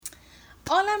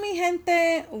Hola, mi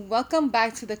gente. Welcome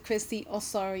back to the Christy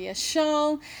Osoria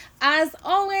Show. As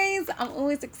always, I'm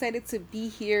always excited to be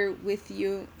here with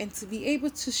you and to be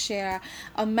able to share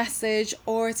a message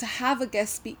or to have a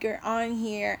guest speaker on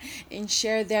here and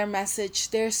share their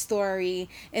message, their story,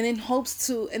 and in hopes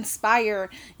to inspire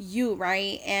you,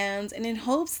 right? And in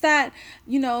hopes that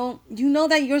you know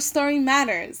that your story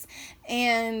matters.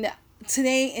 And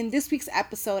today in this week's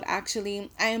episode,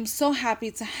 actually, I am so happy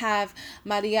to have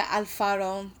Maria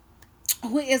Alfaro,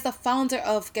 who is the founder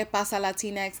of Que Paso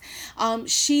Latinx.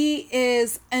 She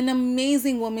is an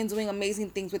amazing woman doing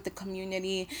amazing things with the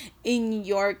community in New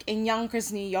York, in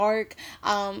Yonkers, New York.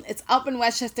 It's up in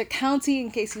Westchester County,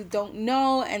 in case you don't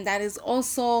know, and that is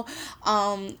also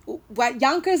what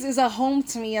Yonkers is a home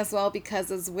to me as well,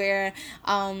 because it's where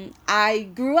I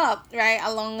grew up, right,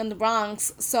 along in the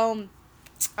Bronx. So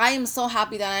I am so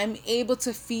happy that I'm able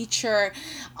to feature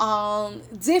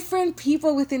different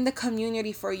people within the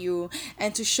community for you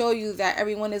and to show you that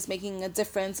everyone is making a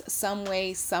difference some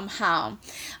way, somehow.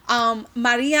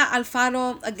 Maria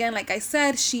Alfaro, again, like I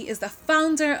said, she is the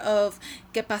founder of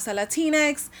Que Paso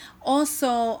Latinx.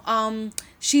 Also,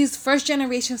 she's first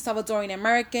generation Salvadoran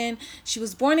American. She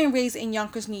was born and raised in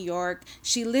Yonkers, New York.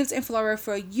 She lived in Florida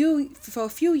for a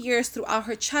few years throughout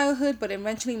her childhood, but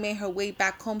eventually made her way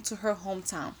back home to her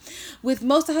hometown. With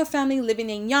most of her family living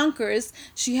in Yonkers,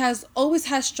 she has always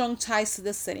had strong ties to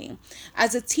the city.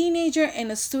 As a teenager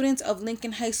and a student of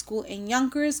Lincoln High School in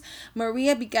Yonkers,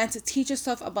 Maria began to teach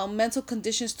herself about mental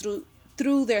conditions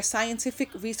through their scientific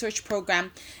research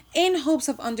program in hopes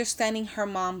of understanding her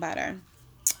mom better.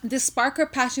 This sparked her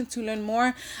passion to learn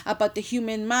more about the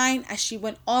human mind as she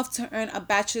went off to earn a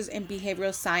bachelor's in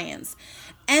behavioral science.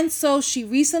 And so she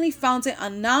recently founded a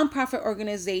nonprofit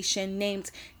organization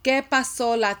named Que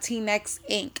Paso Latinx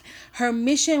Inc. Her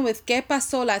mission with Que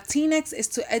Paso Latinx is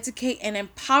to educate and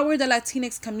empower the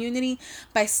Latinx community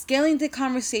by scaling the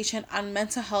conversation on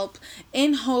mental health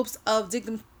in hopes of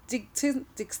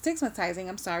stigmatizing,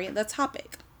 the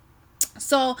topic.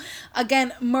 So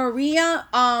again, Maria,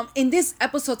 in this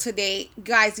episode today,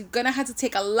 guys, you're gonna have to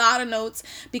take a lot of notes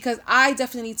because I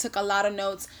definitely took a lot of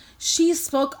notes. She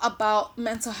spoke about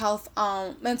mental health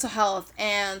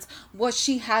and what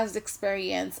she has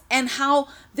experienced and how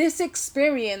this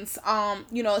experience,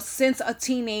 since a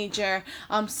teenager,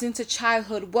 since a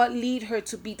childhood, what led her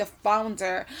to be the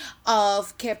founder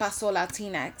of Que Paso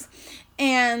Latinx.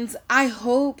 And I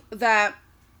hope that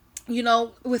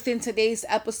within today's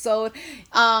episode,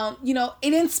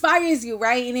 it inspires you,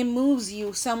 right? And it moves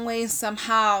you some way,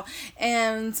 somehow.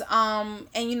 And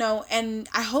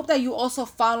I hope that you also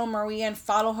follow Maria and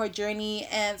follow her journey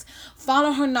and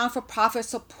follow her non-for-profit,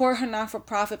 support her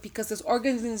non-for-profit, because there's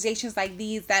organizations like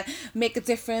these that make a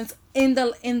difference in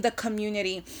the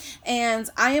community. And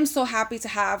I am so happy to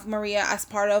have Maria as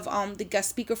part of the guest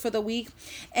speaker for the week.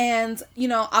 And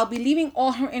I'll be leaving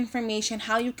all her information,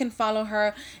 how you can follow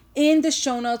her, in the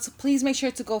show notes. Please make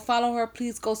sure to go follow her.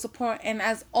 Please go support. And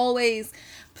as always,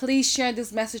 please share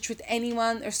this message with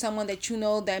anyone or someone that you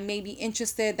know that may be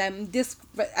interested, that this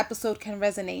episode can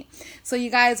resonate. So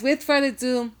you guys, with further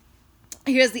ado,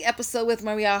 here's the episode with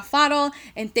Maria Alfaro,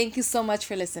 and thank you so much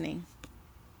for listening.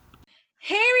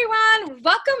 Hey everyone,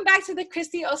 welcome back to the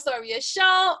Christy Osoria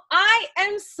Show. I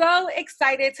am so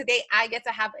excited. Today I get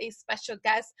to have a special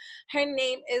guest. Her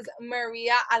name is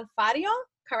Maria Alfaro,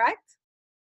 correct?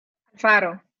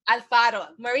 Alfaro. Alfaro.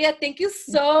 Maria, thank you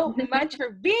so much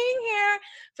for being here,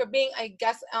 for being a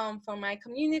guest for my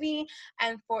community,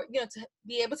 and for to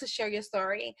be able to share your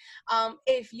story.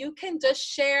 If you can just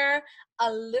share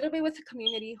a little bit with the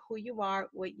community who you are,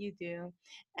 what you do,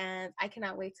 and I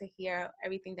cannot wait to hear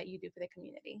everything that you do for the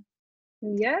community.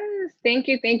 Yes, thank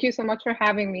you. Thank you so much for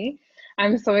having me.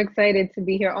 I'm so excited to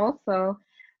be here also.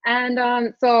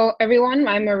 And so, everyone,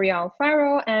 I'm Maria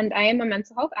Alfaro, and I am a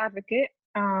mental health advocate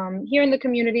here in the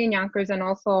community in Yonkers and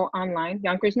also online,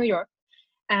 Yonkers, New York.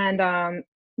 And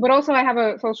but also, I have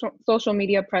a social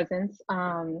media presence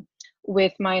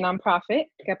with my nonprofit,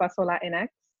 Que Paso Latinx.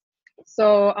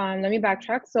 So let me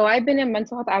backtrack. So I've been a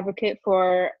mental health advocate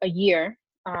for a year.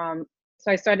 So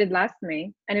I started last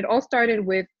May, and it all started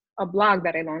with a blog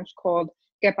that I launched called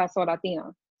Que Paso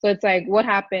Latina. So it's like what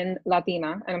happened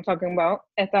Latina, and I'm talking about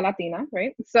esta Latina,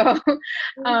 right? So,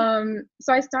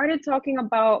 so I started talking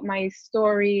about my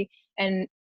story and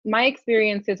my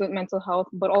experiences with mental health,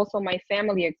 but also my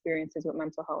family experiences with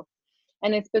mental health.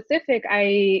 And in specific,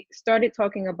 I started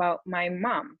talking about my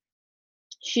mom.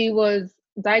 She was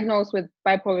diagnosed with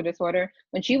bipolar disorder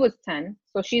when she was 10.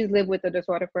 So she's lived with the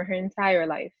disorder for her entire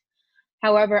life.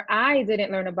 However, I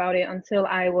didn't learn about it until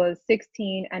I was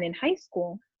 16 and in high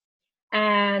school.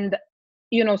 And,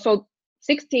 so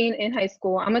 16 in high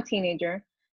school. I'm a teenager.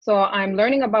 So I'm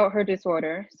learning about her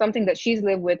disorder, something that she's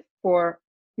lived with for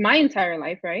my entire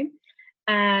life, right?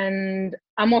 And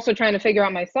I'm also trying to figure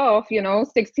out myself,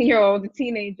 16-year-old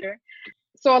teenager.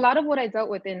 So a lot of what I dealt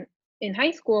with in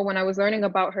high school when I was learning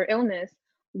about her illness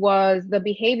was the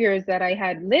behaviors that I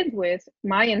had lived with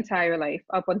my entire life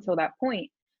up until that point.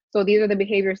 So these are the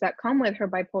behaviors that come with her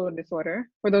bipolar disorder.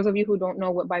 For those of you who don't know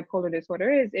what bipolar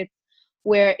disorder is, it's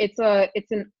where it's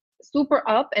an super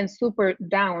up and super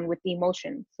down with the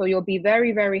emotions. So you'll be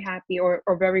very, very happy or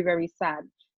very, very sad.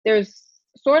 There's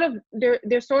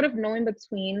there's sort of no in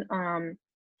between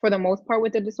for the most part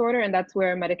with the disorder, and that's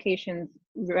where medications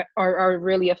are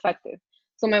really effective.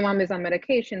 So my mom is on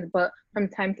medications, but from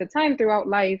time to time throughout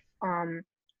life,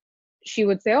 she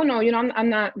would say, "Oh no, I'm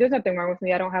not. There's nothing wrong with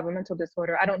me. I don't have a mental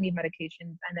disorder. I don't need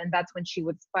medications." And then that's when she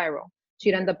would spiral.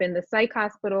 She'd end up in the psych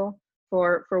hospital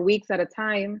for weeks at a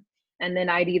time. And then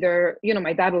I'd either,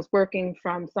 my dad was working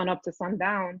from sun up to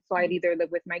sundown, so I'd either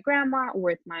live with my grandma or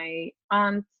with my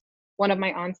aunt, one of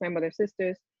my aunts, my mother's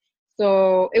sisters.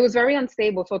 So it was very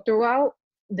unstable. So throughout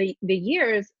the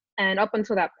years and up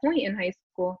until that point in high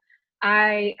school,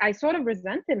 I sort of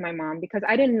resented my mom because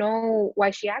I didn't know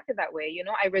why she acted that way.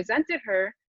 I resented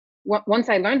her once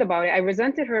I learned about it. I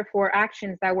resented her for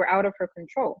actions that were out of her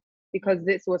control because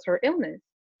this was her illness.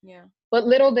 Yeah. But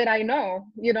little did I know,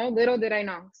 little did I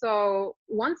know. So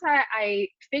once I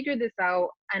figured this out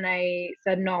and I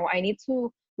said, no, I need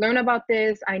to learn about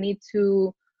this. I need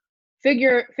to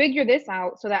figure this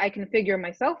out so that I can figure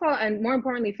myself out and more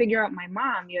importantly figure out my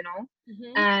mom.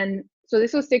 Mm-hmm. And so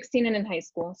this was 16 and in high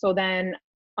school. So then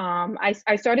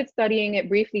I started studying it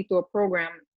briefly through a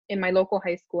program in my local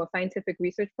high school, a scientific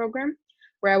research program,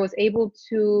 where I was able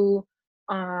to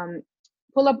um,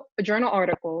 pull up journal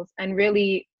articles and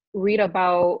really read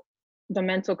about the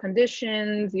mental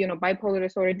conditions, bipolar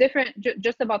disorder, different,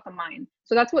 just about the mind.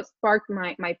 So that's what sparked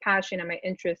my passion and my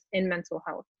interest in mental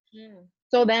health. Mm.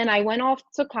 So then I went off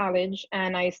to college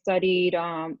and I studied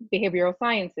behavioral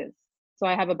sciences. So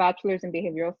I have a bachelor's in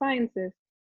behavioral sciences,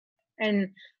 and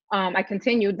I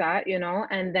continued that,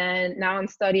 and then now I'm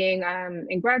studying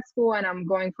in grad school and I'm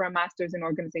going for a master's in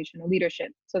organizational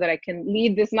leadership so that I can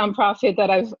lead this nonprofit that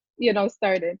I've,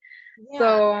 started. Yeah.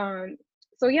 So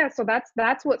so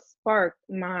that's what sparked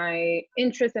my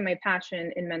interest and my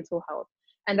passion in mental health.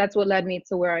 And that's what led me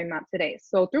to where I'm at today.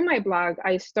 So through my blog,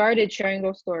 I started sharing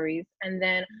those stories, and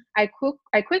then I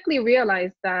quickly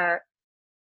realized that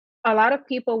a lot of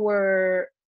people were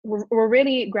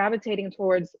really gravitating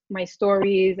towards my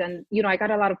stories, and I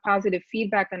got a lot of positive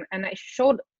feedback, and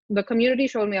the community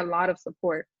showed me a lot of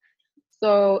support.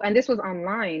 So, and this was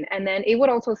online, and then it would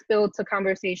also spill to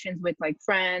conversations with like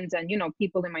friends and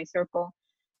people in my circle.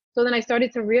 So then I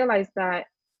started to realize that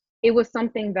it was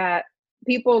something that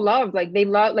people loved. Like they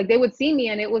would see me,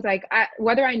 and it was like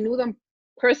whether I knew them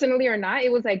personally or not,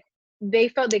 it was like they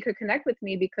felt they could connect with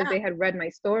me because Yeah. they had read my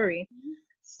story. Mhm.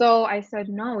 So I said,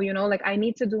 no, like I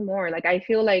need to do more. Like I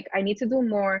feel like I need to do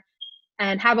more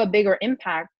and have a bigger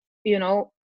impact, you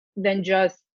know, than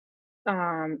just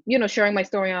sharing my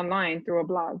story online through a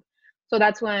blog. So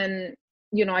that's when,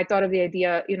 I thought of the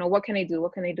idea, what can I do?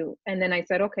 What can I do? And then I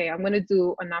said, okay, I'm going to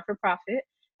do a not for profit.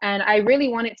 And I really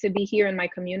want it to be here in my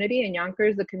community in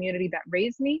Yonkers, the community that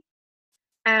raised me.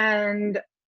 And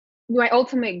my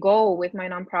ultimate goal with my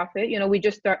nonprofit,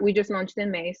 we just launched in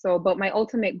May. So, but my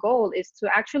ultimate goal is to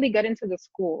actually get into the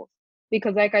schools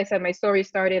because, like I said, my story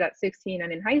started at 16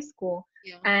 and in high school.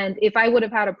 Yeah. And if I would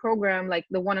have had a program like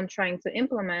the one I'm trying to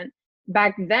implement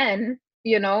back then,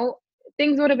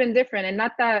 things would have been different. And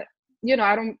not that,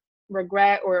 I don't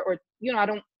regret or I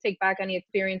don't take back any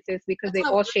experiences because That's they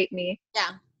how. all shaped me.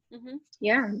 Yeah. Mm-hmm.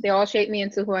 Yeah, they all shaped me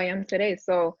into who I am today.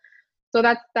 So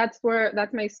that's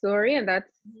my story, and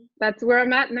that's where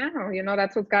I'm at now.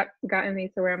 That's what's gotten me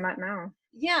to where I'm at now.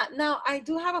 Yeah. Now I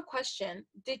do have a question.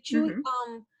 Did you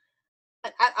Hmm.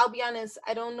 I'll be honest,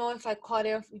 I don't know if I caught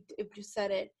it, if you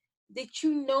said it. Did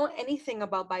you know anything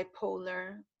about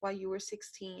bipolar while you were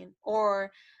 16?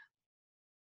 Or,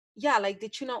 yeah, like,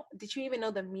 did you even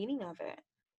know the meaning of it?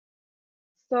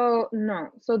 So no,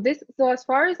 so as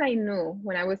far as I knew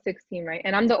when I was 16, right,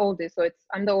 and I'm the oldest, so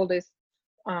I'm the oldest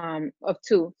of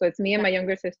two, so it's me and Yeah. my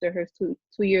younger sister who's two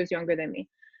years younger than me,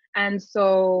 and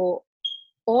so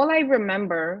all I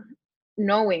remember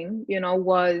knowing,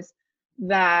 was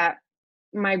that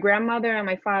my grandmother and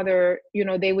my father,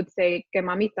 they would say que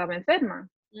mami estaba enferma.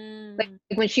 Like Mm,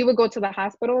 when she would go to the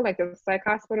hospital, like the psych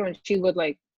hospital, and she would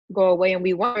like go away, and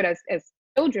we wondered as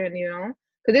children,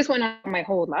 because this went on my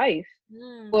whole life,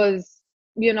 mm, was,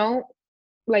 you know,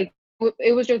 like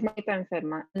it was just Marita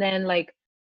enferma. And then like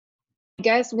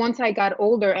guess once I got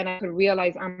older and I could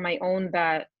realize on my own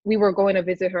that we were going to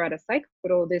visit her at a psych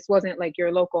hospital, this wasn't like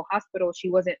your local hospital. She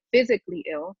wasn't physically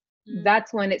ill. Mm.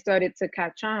 That's when it started to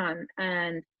catch on.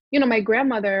 And, you know, my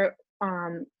grandmother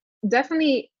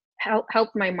definitely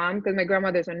helped my mom because my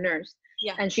grandmother's a nurse.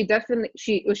 Yeah. And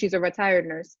she's a retired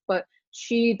nurse, but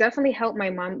she definitely helped my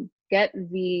mom get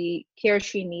the care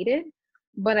she needed.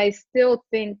 But I still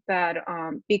think that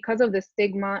because of the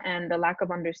stigma and the lack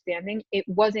of understanding, it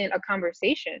wasn't a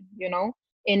conversation, you know,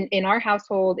 in our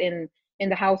household, in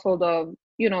the household of,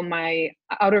 you know, my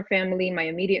outer family, my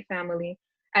immediate family.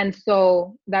 And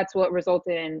so that's what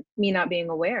resulted in me not being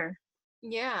aware.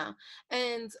 Yeah.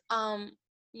 And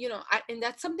and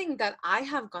that's something that I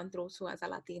have gone through too as a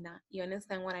Latina. You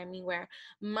understand what I mean? Where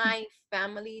my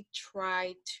family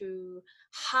tried to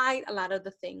hide a lot of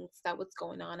the things that was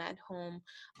going on at home.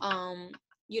 Um,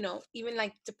 even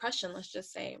like depression, let's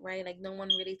just say, right? Like no one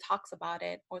really talks about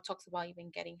it or talks about even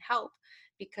getting help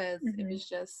because it Hmm. was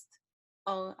just,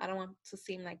 oh, I don't want to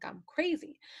seem like I'm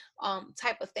crazy,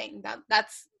 type of thing. That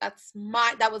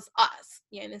was us.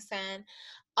 You understand?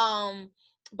 um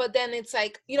but then it's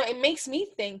like, it makes me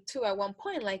think too at one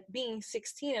point, like being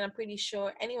 16, and I'm pretty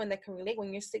sure anyone that can relate,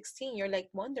 when you're 16 you're like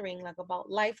wondering like about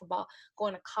life, about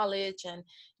going to college, and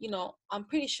I'm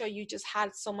pretty sure you just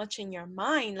had so much in your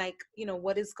mind, like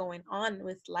what is going on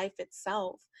with life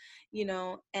itself,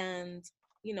 and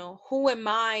who am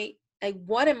I, like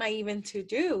what am I even to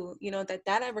do,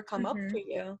 that ever come up for Hmm.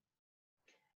 you?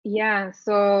 Yeah.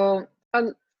 So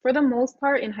for the most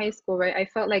part in high school, right, I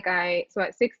felt like so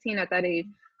at 16, at that age,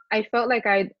 I felt like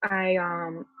I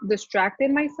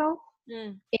distracted myself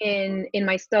Mm, in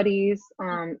my studies,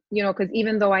 you know, because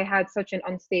even though I had such an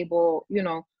unstable,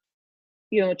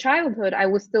 childhood, I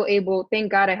was still able,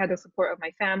 thank God I had the support of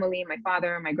my family, my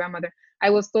father, my grandmother. I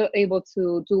was still able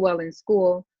to do well in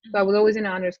school. So I mhm, was always in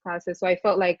honors classes. So I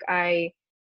felt like I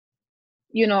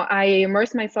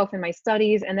immersed myself in my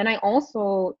studies. And then I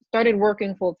also started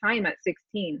working full time at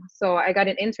 16. So I got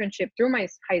an internship through my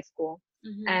high school.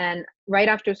 mhm, And right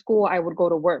after school, I would go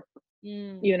to work,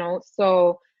 mm, you know.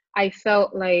 So I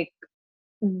felt like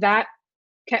that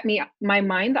kept my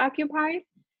mind occupied.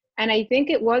 And I think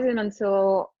it wasn't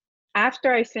until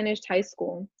after I finished high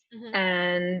school mhm,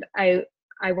 and I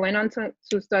went on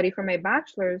to study for my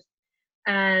bachelor's,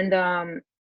 and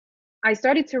I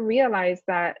started to realize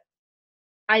that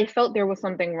I felt there was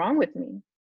something wrong with me.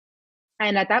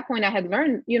 And at that point, I had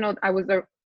learned, I was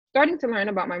starting to learn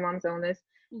about my mom's illness.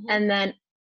 mhm. And then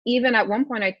even at one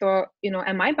point, I thought,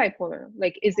 am I bipolar?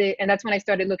 Like, is it? And that's when I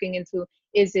started looking into,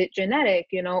 is it genetic,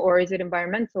 or is it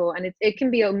environmental? And it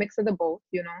can be a mix of the both,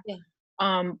 you know. Yeah.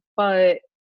 But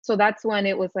so that's when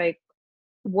it was like,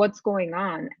 what's going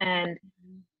on? And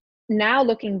Mhm. now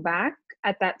looking back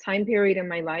at that time period in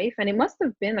my life, and it must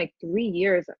have been like 3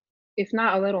 years, if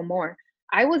not a little more,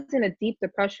 I was in a deep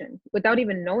depression without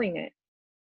even knowing it.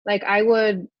 Like I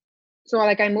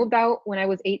moved out when I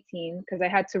was 18 because I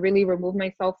had to really remove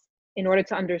myself in order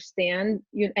to understand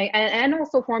and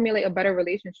also formulate a better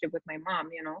relationship with my mom,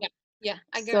 you know. Yeah. Yeah.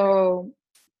 I get it. So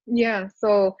yeah,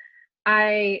 so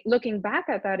I looking back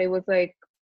at that, it was like,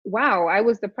 wow, I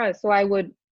was depressed. So I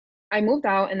moved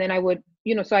out and then I would,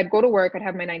 so I'd go to work, I'd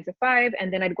have my 9 to 5,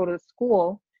 and then I'd go to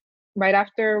school right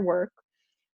after work.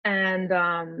 And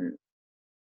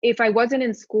if I wasn't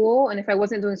in school and if I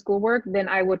wasn't doing schoolwork, then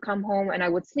I would come home and I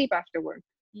would sleep after work.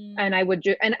 And Mm, I would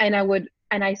and I would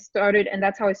and I started, and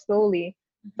that's how I slowly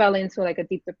mhm. fell into like a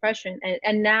deep depression.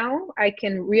 And now I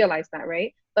can realize that,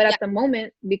 right? But Yeah. at the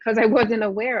moment, because I wasn't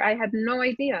aware, I had no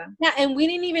idea. Yeah. And we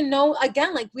didn't even know,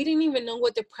 again, like we didn't even know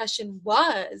what depression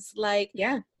was. Like,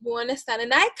 Yeah. you understand?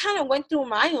 And I kind of went through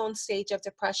my own stage of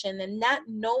depression and not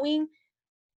knowing.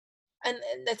 And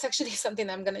that's actually something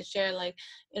that I'm gonna share, like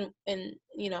in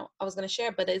I was gonna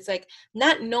share, but it's like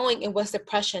not knowing it was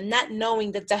depression, not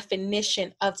knowing the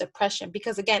definition of depression,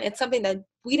 because again, it's something that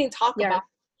we didn't talk about. Yes.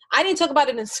 I didn't talk about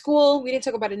it in school. We didn't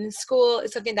talk about it in school.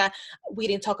 It's something that we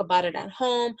didn't talk about it at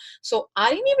home. So I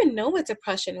didn't even know what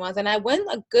depression was. And I went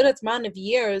a good amount of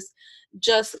years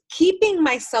just keeping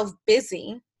myself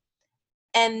busy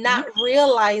and Mhm. not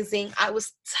realizing I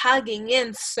was tugging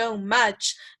in so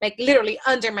much, like literally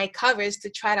under my covers to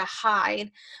try to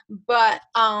hide. But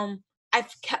I've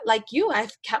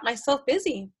kept myself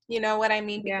busy. You know what I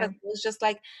mean? Because Yeah. it was just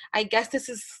like, I guess this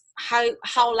is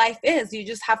how life is. You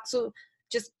just have to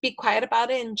just be quiet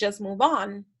about it and just move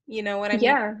on. You know what I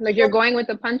mean? Yeah, like you're going with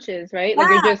the punches, right? Like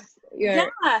Yeah, you're yeah.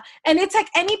 And it's like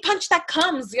any punch that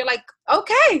comes, you're like,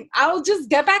 okay, I'll just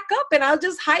get back up and I'll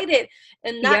just hide it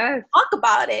and not yes. talk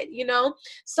about it,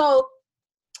 So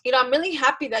I'm really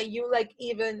happy that you like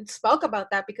even spoke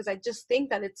about that, because I just think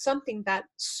that it's something that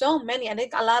so many, I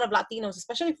think a lot of Latinos,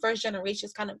 especially first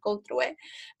generations, kind of go through it,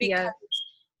 because Yes.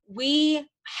 we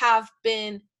have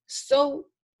been so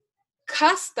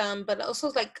custom, but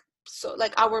also like, so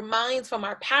like our minds from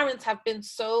our parents have been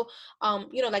so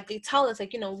like they tell us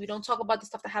like, we don't talk about the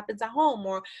stuff that happens at home,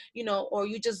 or or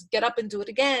you just get up and do it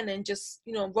again and just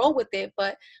roll with it.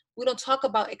 But we don't talk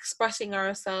about expressing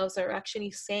ourselves or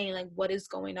actually saying like what is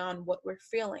going on, what we're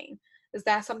feeling. Is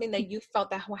that something that you felt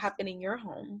that will happen in your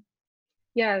home?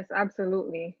 Yes,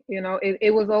 absolutely.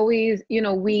 It was always,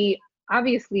 we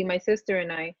obviously, my sister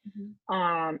and I,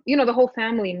 Mhm. the whole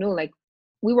family knew, like,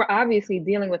 we were obviously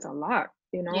dealing with a lot,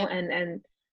 Yeah. and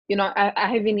I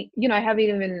haven't, I haven't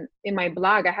even in my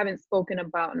blog, I haven't spoken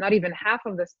about not even half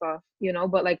of the stuff,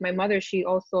 but like my mother, she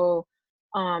also,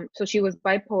 so she was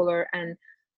bipolar, and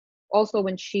also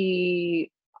when she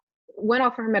went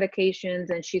off her medications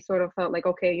and she sort of felt like,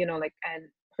 okay, like, and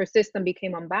her system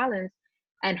became unbalanced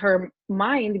and her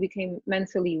mind became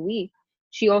mentally weak,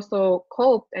 she also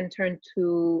coped and turned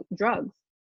to drugs.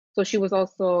 So she was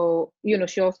also,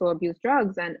 she also abused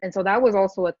drugs, and so that was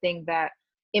also a thing that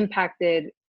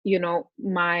impacted,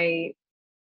 my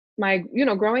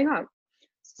growing up.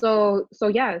 So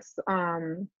yes,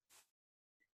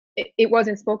 it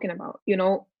wasn't spoken about,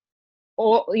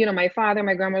 all, my father,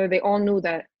 my grandmother, they all knew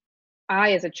that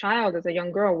I, as a child, as a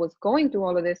young girl, was going through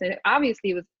all of this, and it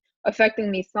obviously was affecting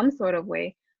me some sort of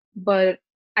way. But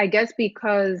I guess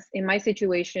because in my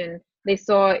situation, they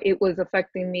saw it was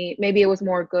affecting me, maybe it was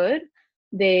more good.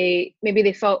 Maybe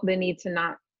they felt the need to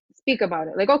not speak about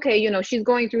it. Like, okay, she's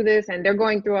going through this, and they're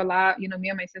going through a lot, me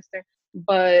and my sister.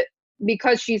 But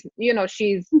because she's,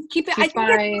 Keep it. I she's think it's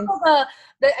fine. also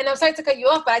and I'm sorry to cut you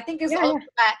off, but I think it's Yeah, also yeah,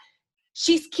 that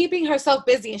she's keeping herself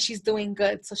busy and she's doing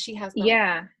good, so she has no.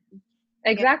 yeah.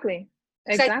 Yeah. Exactly,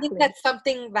 So I think exactly. that's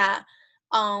something that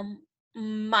um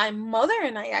my mother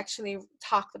and I actually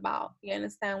talked about. You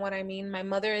understand what I mean? My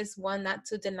mother is one not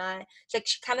to deny. Like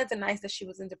she kind of denies that she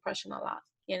was in depression a lot.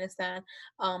 You understand?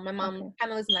 My mom Okay.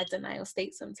 kind of is in that denial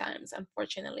state sometimes,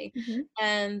 unfortunately. Hmm.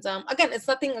 And again, it's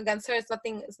nothing against her. It's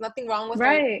nothing. It's nothing wrong with her.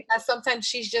 Right. That sometimes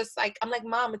she's just like, I'm like,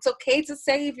 Mom, it's okay to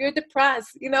say if you're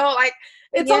depressed. Like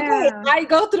it's okay. Yeah. I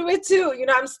go through it too.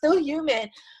 I'm still human.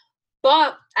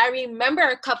 But I remember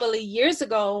a couple of years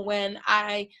ago when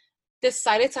I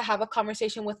decided to have a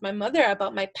conversation with my mother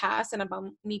about my past and about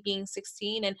me being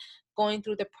 16 and going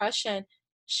through depression.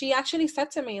 She actually said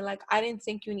to me, like, I didn't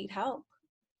think you need help,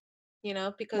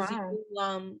 because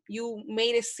Wow. you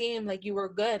made it seem like you were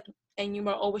good and you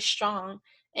were always strong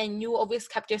and you always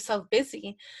kept yourself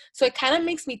busy. So it kind of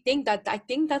makes me think that I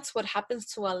think that's what happens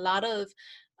to a lot of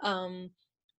um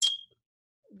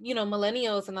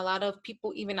millennials and a lot of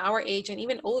people even our age and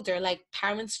even older, like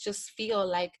parents just feel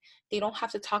like they don't have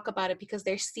to talk about it because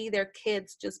they see their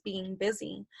kids just being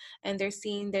busy, and they're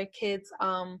seeing their kids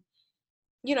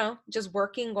just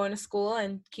working, going to school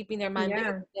and keeping their mind busy.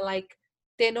 Yeah. They're like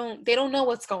they don't know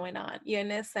what's going on. You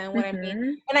understand what I mean?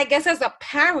 Mhm. And I guess as a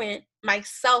parent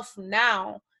myself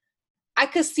now, I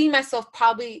could see myself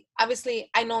probably, obviously,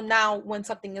 I know now when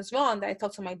something is wrong that I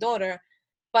talk to my daughter,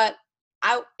 but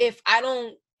if I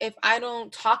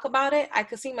don't talk about it, I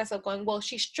could see myself going, well,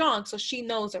 she's strong, so she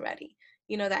knows already.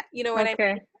 You know what I mean?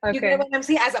 Okay. You get Okay. what I'm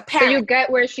saying? As a So parent, you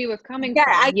get where she was coming yeah,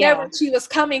 I from. get Yeah. where she was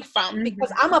coming from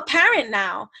because I'm Mhm. a parent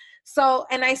now. So,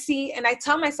 and I see, and I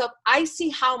tell myself, I see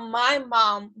how my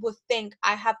mom would think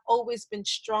I have always been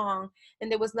strong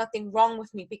and there was nothing wrong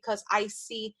with me because I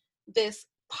see this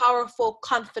powerful,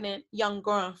 confident young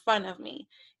girl in front of me.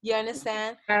 You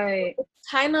understand? Right.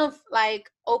 Kind of like,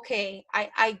 okay,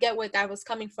 I get where that was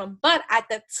coming from. But at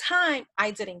the time,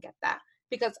 I didn't get that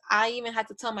because I even had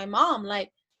to tell my mom,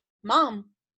 like, Mom,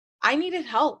 I needed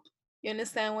help. You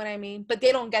understand what I mean? But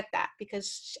they don't get that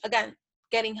because, again,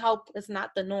 getting help is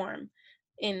not the norm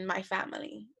in my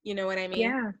family. You know what I mean?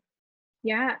 Yeah.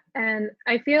 Yeah. And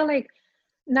I feel like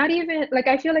not even like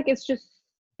I feel like it's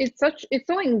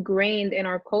so ingrained in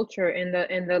our culture, in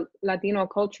the Latino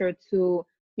culture, to,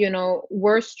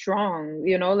 we're strong,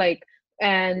 like,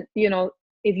 and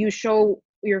if you show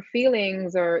your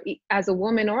feelings, or as a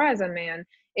woman or as a man,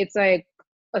 it's like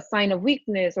a sign of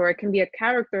weakness, or it can be a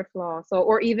character flaw. So,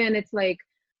 or even it's like,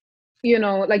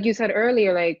 like you said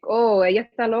earlier, like, oh, ella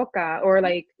está loca, or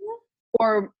like,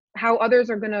 or how others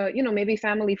are gonna, maybe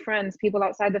family, friends, people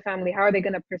outside the family, how are they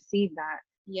gonna perceive that?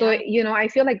 So, Yeah. I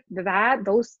feel like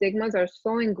those stigmas are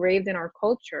so engraved in our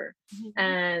culture. Mhm.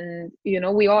 And,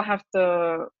 we all have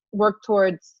to work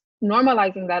towards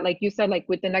normalizing that, like you said, like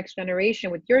with the next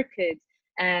generation, with your kids.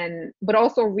 And but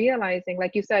also realizing,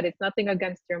 like you said, it's nothing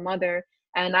against your mother.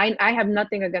 And I have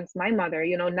nothing against my mother.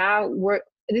 Now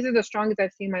this is the strongest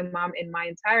I've seen my mom in my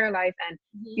entire life. And,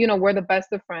 Mhm. we're the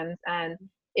best of friends. And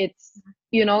it's,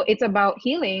 it's about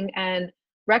healing and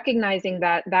recognizing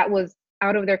that that was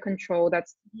out of their control.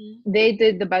 Mhm. They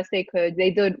did the best they could.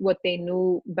 They did what they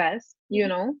knew best,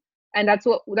 Mhm. and that's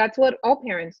what all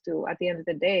parents do at the end of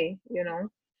the day.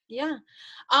 Yeah.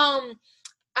 Um,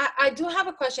 I do have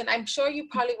a question. I'm sure you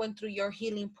probably went through your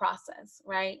healing process,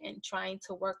 right? And trying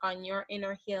to work on your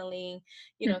inner healing,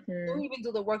 to Hmm. even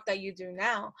do the work that you do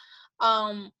now.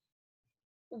 Um,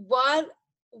 what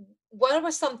what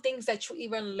were some things that you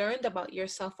even learned about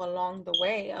yourself along the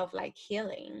way of like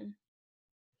healing?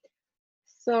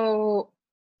 So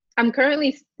I'm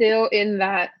currently still in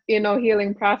that,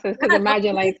 healing process. Because Yeah,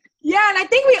 imagine, like, yeah, and I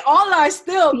think we all are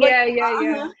still, but yeah, yeah,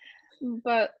 yeah. uh-huh.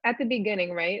 But at the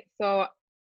beginning, right? So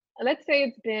let's say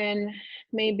it's been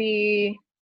maybe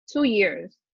 2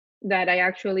 years that I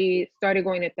actually started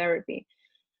going to therapy.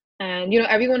 And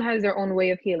everyone has their own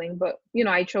way of healing, but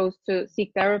I chose to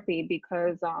seek therapy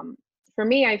because for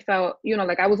me, I felt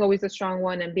like I was always the strong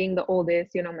one, and being the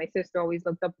oldest, my sister always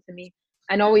looked up to me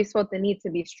and always felt the need to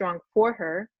be strong for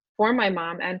her, for my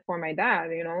mom, and for my dad.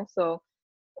 So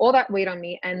all that weighed on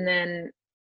me. And then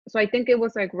so I think it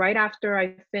was like right after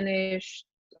I finished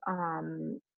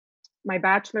um my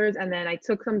bachelor's, and then I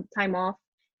took some time off,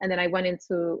 and then I went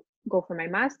into go for my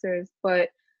master's. But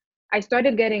I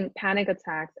started getting panic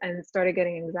attacks and started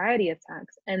getting anxiety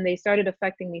attacks, and they started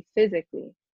affecting me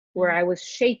physically, where Mm, I was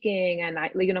shaking, and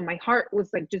my heart was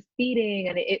like just beating,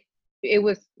 and it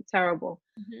was terrible.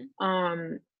 mhm,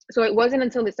 Um, so it wasn't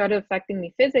until it started affecting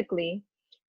me physically,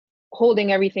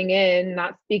 holding everything in,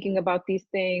 not speaking about these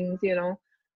things,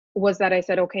 was that I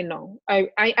said, okay, no.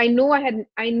 I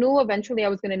knew eventually I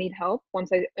was gonna need help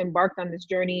once I embarked on this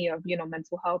journey of,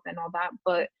 mental health and all that.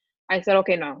 But I said,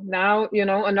 okay, no, now,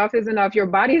 enough is enough. Your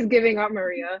body's giving up,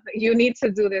 Maria. You need to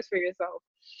do this for yourself.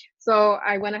 So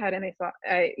I went ahead and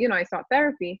I sought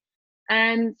therapy.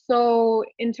 And so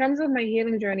in terms of my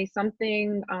healing journey,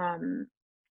 something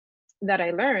that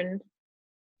I learned,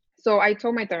 so I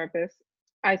told my therapist,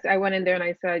 I went in there and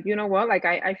I said, you know what, like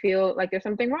I feel like there's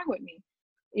something wrong with me.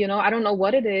 I don't know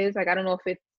what it is. Like, I don't know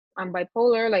if I'm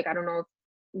bipolar. Like, I don't know if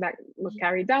that was mhm,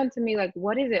 carried down to me. Like,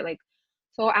 what is it? Like,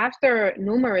 so after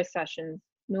numerous sessions,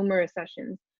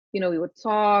 we would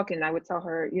talk, and I would tell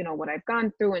her, what I've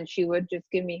gone through, and she would just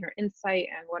give me her insight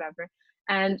and whatever.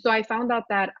 And so I found out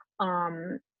that,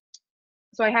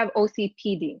 so I have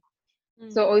OCPD.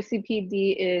 mm, So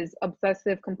OCPD is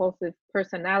obsessive compulsive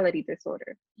personality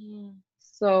disorder. mm,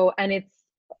 So, and it's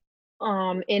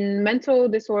in mental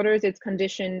disorders, it's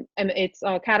conditioned and it's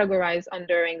categorized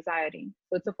under anxiety.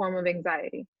 So it's a form of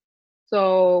anxiety.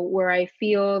 So where I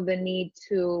feel the need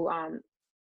to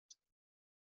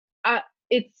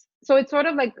it's sort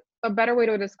of like, a better way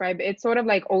to describe it, it's sort of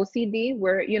like OCD,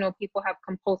 where people have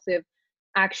compulsive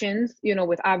actions,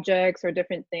 with objects or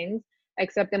different things,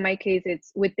 except in my case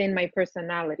it's within my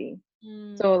personality.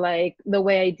 So mm, like the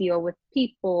way I deal with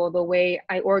people, the way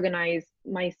I organize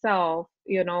myself,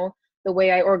 the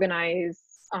way I organize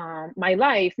my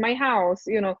life, my house,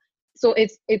 so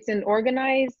it's an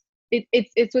organized,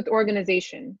 it's with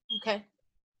organization, okay.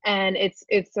 and it's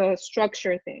a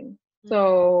structure thing. Mm,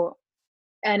 So,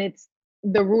 and it's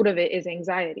the root of it is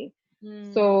anxiety.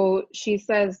 mm, So she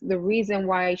says the reason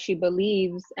why she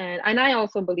believes, and I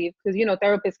also believe, because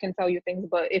therapists can tell you things,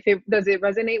 but if it does it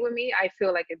resonate with me, I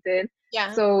feel like it did.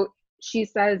 yeah. So she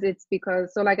says it's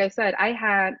because, so like I said,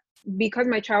 because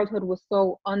my childhood was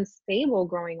so unstable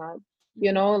growing up,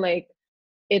 Mhm. like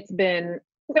it's been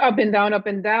up and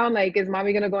down. Like, is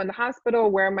mommy gonna go in the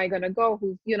hospital? Where am I gonna go?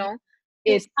 Yeah. Whose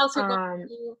It's house you're going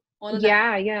to? All of that.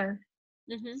 yeah, yeah.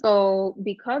 Mm-hmm. So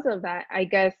because of that, I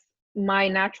guess my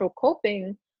natural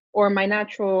coping, or my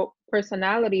natural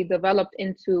personality, developed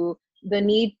into the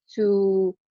need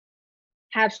to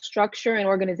have structure and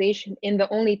organization in the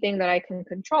only thing that I can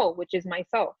control, which is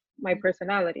myself, my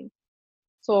personality.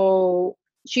 So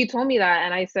she told me that,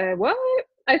 and I said, "What?"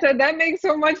 I said, "That makes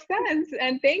so much sense,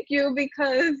 and thank you,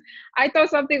 because I thought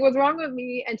something was wrong with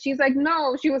me." And she's like,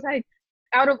 "No." She was like,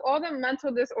 "Out of all the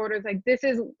mental disorders, like this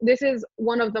is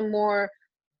one of the more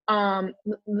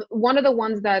one of the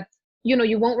ones that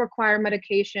you won't require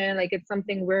medication. Like, it's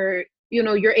something where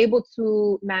you're able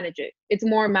to manage it. It's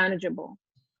more manageable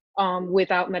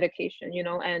without medication,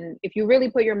 and if you really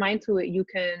put your mind to it, you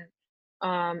can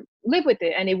live with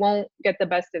it, and it won't get the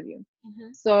best of you."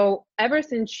 Mm-hmm. So ever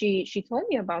since she told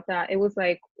me about that, it was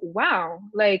like, wow,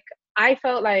 like I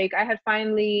felt like I had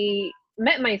finally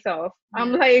met myself.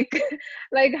 I'm Yeah. like,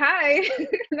 like, hi,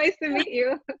 nice to meet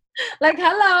you. Like,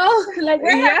 hello. Like,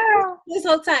 where have you Yeah. been this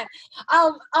whole time?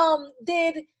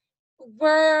 Did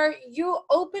were you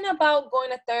open about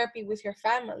going to therapy with your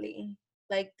family?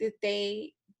 Like, did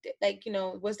they like,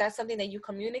 was that something that you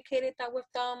communicated that with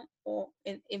them, or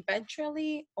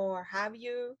eventually, or have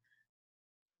you?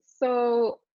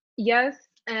 So yes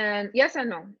and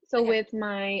no. So Okay. with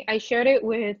I shared it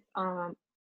with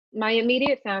my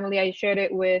immediate family. I shared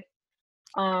it with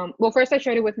well, first I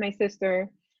shared it with my sister.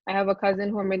 I have a cousin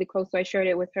who I'm really close to. I shared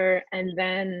it with her, and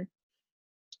then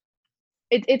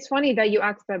it's funny that you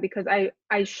asked that because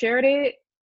I shared it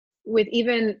with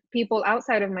even people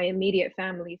outside of my immediate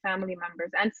family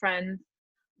members and friends,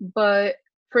 but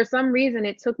for some reason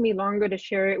it took me longer to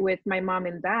share it with my mom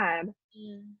and dad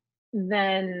Mm,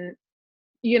 than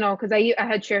because I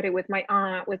had shared it with my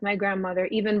aunt, with my grandmother,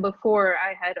 even before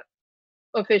I had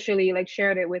officially like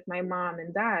shared it with my mom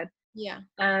and dad. yeah.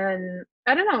 And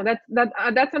I don't know,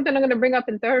 that's something I'm going to bring up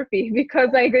in therapy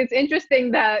because like it's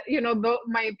interesting that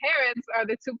my parents are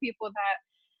the two people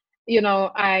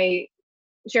that I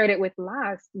shared it with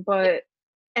last, but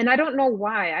and I don't know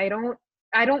why. I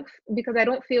don't because I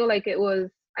don't feel like it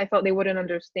was I felt they wouldn't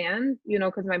understand,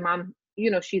 because my mom,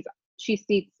 she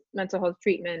seeks mental health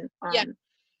treatment. Yeah.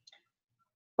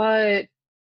 But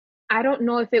I don't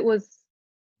know if it was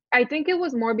I think it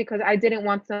was more because I didn't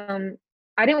want them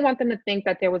to think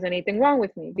that there was anything wrong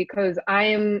with me because I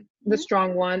am the Mhm.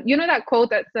 strong one. You know that quote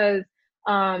that says,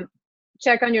 um,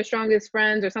 check on your strongest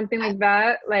friends or something like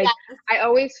that? Like Yeah. I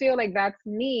always feel like that's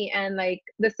me. And like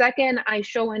the second I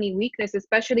show any weakness,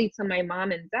 especially to my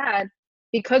mom and dad,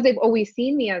 because they've always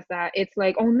seen me as that, it's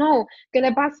like, oh no, ¿qué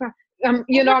le pasa? Oh my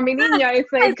Mi God. niña.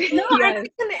 It's Yes. like, No, yes,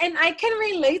 I can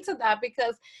relate to that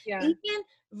because yeah, even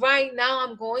right now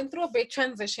I'm going through a big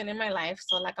transition in my life.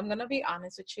 So like I'm gonna be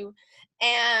honest with you.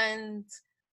 And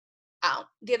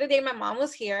the other day my mom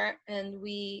was here and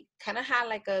we kind of had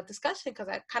like a discussion because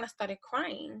I kind of started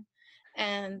crying.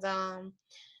 And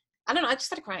I don't know, I just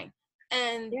started crying.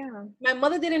 And yeah. my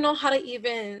mother didn't know how to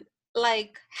even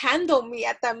like handle me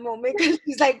at that moment because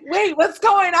she's like, wait, what's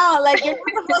going on? Like you're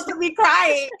not supposed to be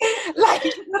crying. Like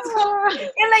what's going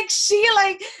and like she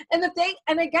like and the thing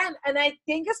and again and I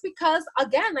think it's because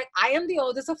again like I am the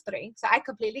oldest of three, so I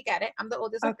completely get it. I'm the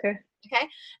oldest of Okay. three, okay?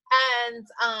 And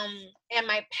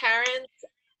my parents,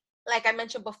 like I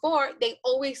mentioned before, they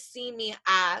always see me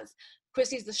as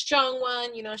Chrissy's the strong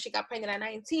one. She got pregnant at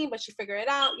 19, but she figured it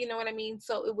out. You know what I mean?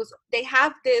 So they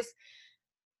have this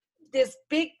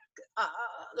big,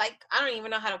 like, I don't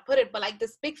even know how to put it, but like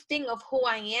this big thing of who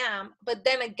I am. But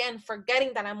then again,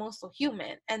 forgetting that I'm also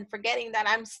human and forgetting that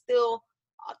I'm still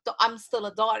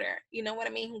a daughter. You know what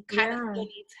I mean? Who kind of Yeah. still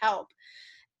needs help.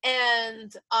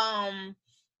 And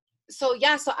so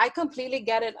yeah, so I completely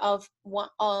get it of one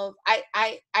of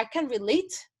I can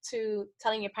relate to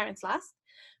telling your parents last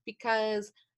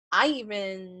because I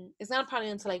even it's not probably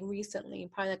until like recently,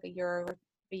 probably like a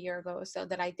year ago or so,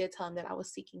 that I did tell them that I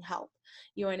was seeking help.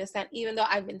 You understand? Even though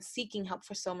I've been seeking help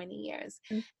for so many years.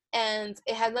 Mm. And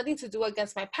it had nothing to do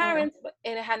against my Wow. parents,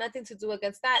 and it had nothing to do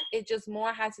against that. It just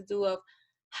more had to do of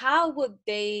what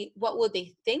would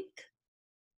they think,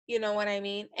 you know what I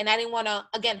mean? And I didn't want to,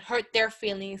 again, hurt their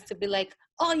feelings to be like,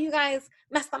 oh, you guys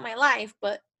messed up my life.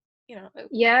 But,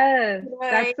 Yes, you know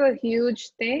what I that's a mean?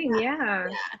 huge thing. Yeah.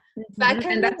 Yeah. So I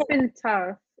can And that's relate. been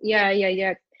tough. Yeah. Yeah, yeah,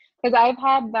 yeah. Because I've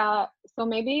had that. So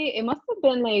maybe it must have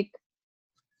been like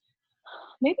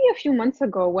maybe a few months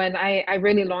ago when I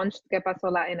really launched Que Paso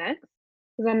Latinx.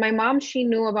 Because my mom, she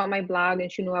knew about my blog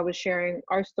and she knew I was sharing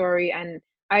our story. And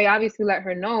I obviously let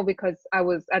her know because I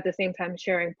was at the same time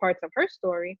sharing parts of her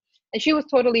story. And she was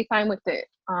totally fine with it.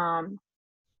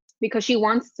 Because she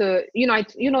wants to,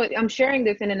 I'm sharing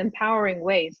this in an empowering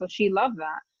way. So she loved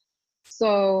that.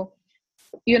 So,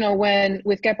 when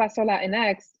with Que Paso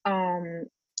Latinx,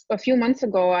 a few months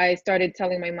ago, I started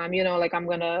telling my mom, like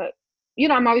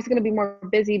I'm always gonna be more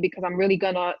busy because I'm really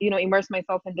gonna, immerse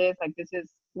myself in this. Like this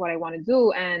is what I want to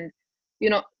do, and you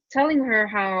know, telling her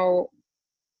how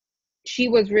she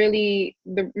was really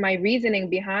my reasoning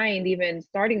behind even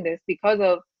starting this because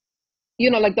of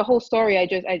like the whole story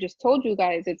I just told you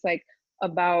guys. It's like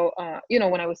about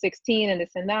when I was 16 and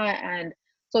this and that. And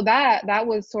so that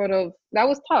was that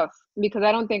was tough because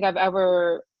I don't think I've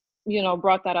ever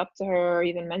brought that up to her or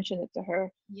even mentioned it to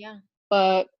her. Yeah.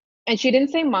 But and she didn't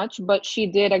say much, but she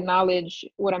did acknowledge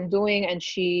what I'm doing, and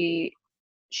she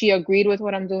agreed with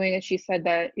what I'm doing, and she said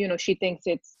that she thinks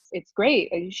it's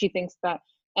great. She thinks that,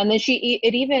 and then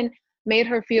it even made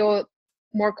her feel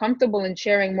more comfortable in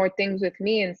sharing more things with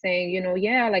me and saying,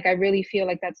 yeah, like I really feel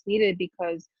like that's needed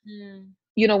because Mm.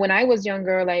 when I was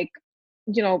younger, like,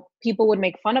 people would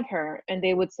make fun of her and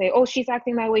they would say, "Oh, she's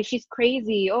acting that way. She's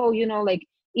crazy." Oh, like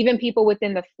even people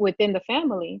within the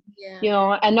family,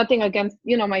 Yeah. and nothing against,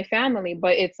 my family,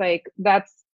 but it's like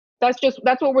that's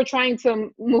what we're trying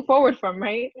to move forward from,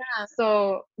 right? Yeah.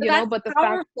 So, But that's but the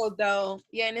fact, powerful though.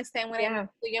 You understand what I mean? yeah.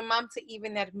 For your mom to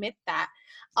even admit that.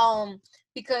 Um,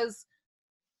 because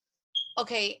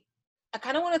okay, I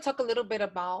kind of want to talk a little bit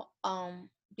about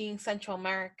being Central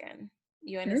American.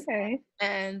 You understand? Okay.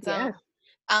 And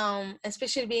Yes.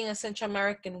 especially being a Central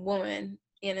American woman,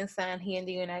 you understand, here in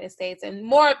the United States, and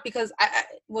more because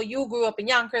well, you grew up in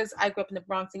Yonkers, I grew up in the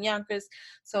Bronx in Yonkers,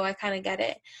 so I kind of get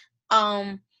it.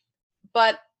 Um,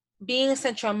 but being a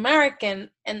Central American,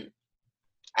 and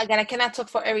again, I cannot talk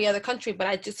for every other country, but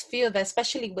I just feel that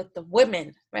especially with the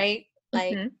women, right?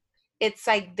 Like Hmm. it's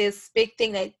like this big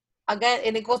thing that again,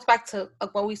 and it goes back to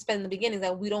what we said in the beginning,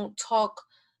 that we don't talk,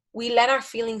 we let our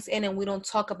feelings in and we don't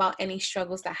talk about any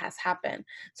struggles that has happened.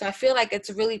 So I feel like it's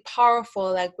really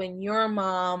powerful, like when your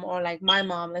mom or like my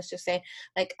mom, let's just say,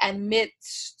 like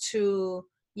admits to,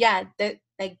 yeah, that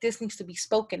like this needs to be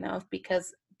spoken of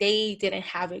because they didn't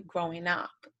have it growing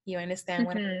up. You understand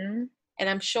what I mean? Hmm. And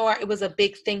I'm sure it was a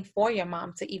big thing for your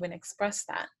mom to even express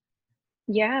that.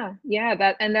 Yeah, yeah,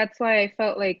 that's why I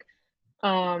felt like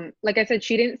I said,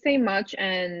 she didn't say much,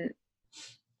 and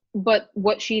but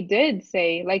what she did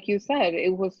say, like you said,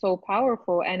 it was so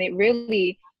powerful, and it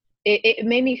really, it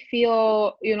made me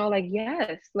feel, like,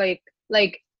 yes, like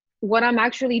what I'm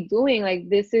actually doing, like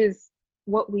this is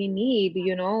what we need,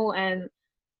 and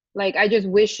like I just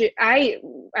wish it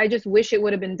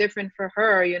would have been different for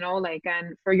her, like,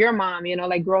 and for your mom,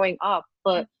 like growing up,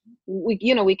 but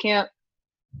we can't,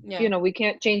 Yeah. we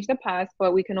can't change the past,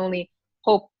 but we can only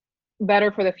hope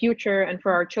better for the future and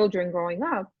for our children growing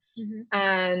up. Mm-hmm.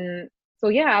 And so,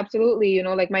 yeah, absolutely.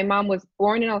 Like my mom was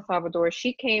born in El Salvador.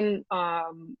 She came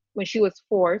when she was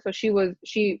 4, so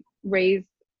raised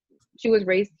she was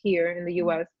raised here in the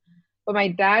U.S. But my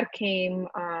dad came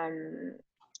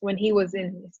when he was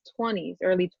in his 20s,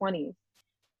 early 20s,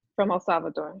 from El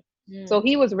Salvador. So Mm-hmm.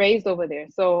 he was raised over there.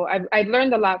 So I've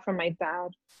learned a lot from my dad.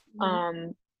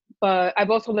 Um, but I've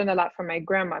also learned a lot from my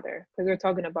grandmother, because we're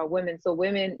talking about women. So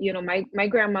women, my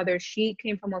grandmother, she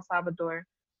came from El Salvador.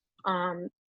 Um,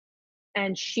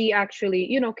 and she actually,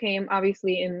 came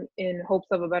obviously in hopes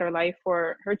of a better life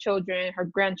for her children, her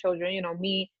grandchildren,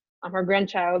 me, her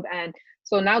grandchild. And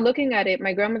so now looking at it,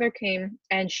 my grandmother came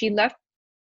and she left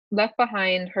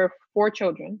behind her 4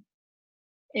 children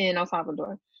in El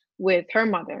Salvador with her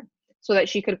mother, so that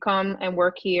she could come and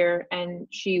work here. And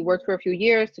she worked for a few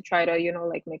years to try to,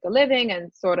 like make a living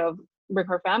and sort of bring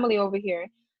her family over here.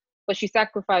 But she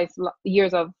sacrificed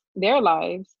years of their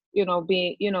lives,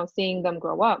 being, seeing them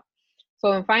grow up.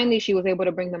 So and finally she was able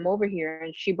to bring them over here,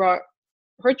 and she brought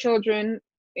her children,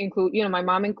 include, my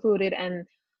mom included, and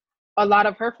a lot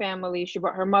of her family. She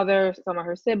brought her mother, some of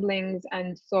her siblings,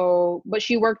 and so, but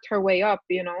she worked her way up,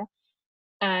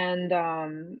 and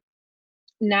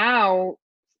now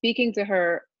speaking to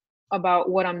her about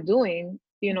what I'm doing,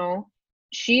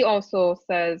 she also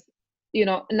says,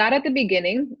 not at the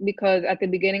beginning, because at the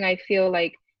beginning I feel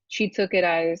like she took it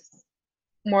as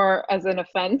more as an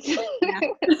offense. Yeah.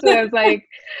 So it's like,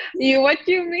 what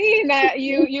you mean that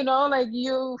like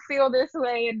you feel this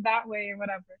way and that way and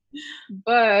whatever.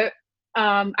 But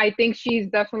I think she's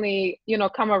definitely,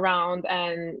 come around,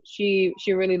 and she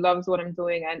really loves what I'm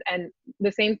doing. And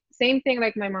the same thing,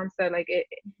 like my mom said, like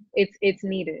it's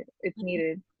needed. It's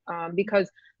needed, because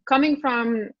coming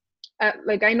from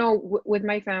like I know with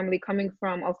my family coming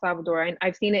from El Salvador,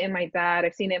 I've seen it in my dad,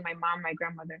 I've seen it in my mom, my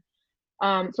grandmother.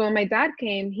 So when my dad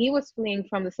came, he was fleeing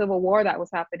from the civil war that was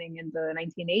happening in the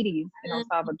 1980s in El Mm-hmm.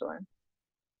 Salvador.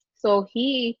 So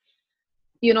he,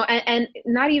 and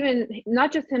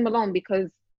not just him alone, because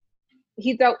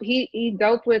he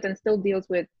dealt with and still deals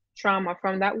with trauma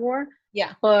from that war.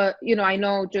 Yeah. But I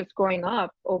know, just growing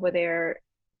up over there,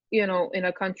 in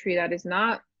a country that is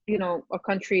not, a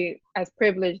country as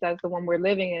privileged as the one we're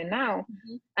living in now,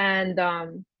 Mm-hmm. and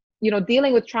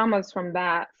dealing with traumas from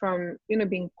that, from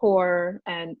being poor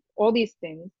and all these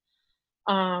things.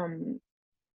 um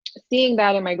Seeing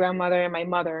that in my grandmother and my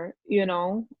mother, you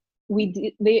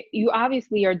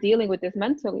obviously are dealing with this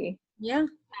mentally. Yeah.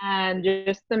 And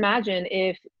just imagine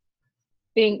if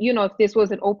if this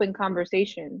was an open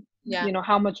conversation, Yeah.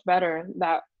 how much better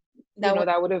that, That was,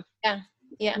 that would have. yeah.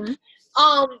 Yeah. Mhm.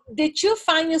 Did you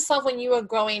find yourself when you were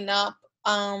growing up,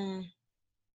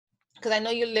 because I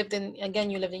know you lived in, again,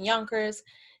 you lived in Yonkers.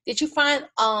 Did you find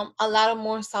a lot of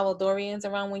more Salvadorians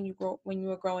around when you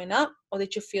were growing up, or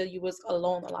did you feel you was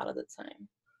alone a lot of the time?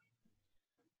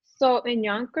 So in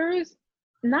Yonkers,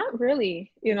 Not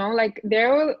really, Mm. like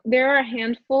there are a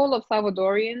handful of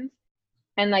Salvadorians,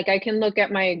 and like I can look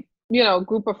at my,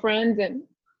 group of friends, and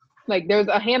like there's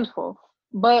a handful.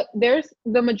 But there's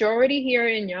the majority here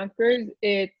in Yonkers,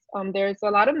 it's there's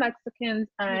a lot of Mexicans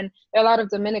and a lot of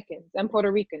Dominicans and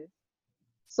Puerto Ricans.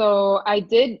 So I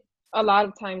did a lot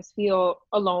of times feel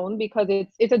alone because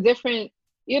it's a different,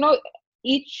 you know,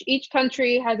 each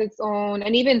country has its own,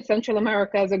 and even Central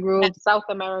America as a Yeah. group, South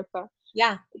America,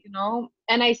 Yeah.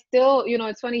 and I still,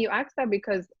 it's funny you asked that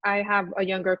because I have a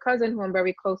younger cousin who I'm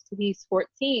very close to. He's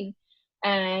 14,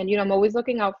 and I'm always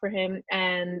looking out for him.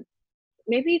 And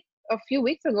maybe a few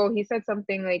weeks ago he said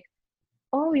something like,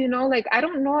 "Oh, like I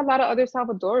don't know a lot of other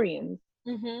Salvadorians."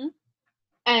 Mm-hmm.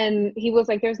 And he was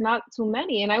like, "There's not too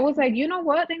many." And I was like, "You know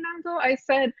what, Reynaldo?" I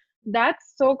said,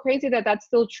 "That's so crazy that that's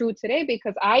still true today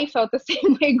because I felt the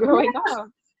same way growing up."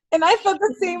 And I felt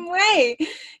the same way.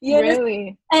 You understand?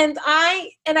 Really? And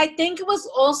I think it was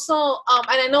also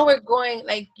and I know we're going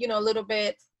like, a little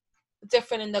bit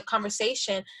different in the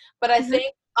conversation, but I Hmm.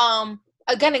 think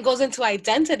again it goes into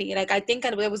identity. Like I think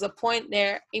there was a point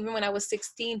there, even when I was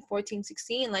 16, 14,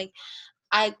 16, like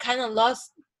I kind of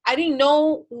lost, I didn't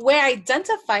know where I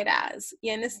identified as,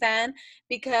 you understand?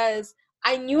 Because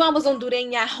I knew I was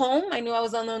Hondureña at home. I knew I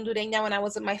was an Hondureña when I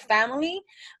was with my family.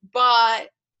 But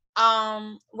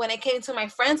when I came to my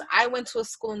friends, I went to a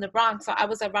school in the Bronx. So I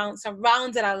was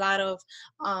surrounded a lot of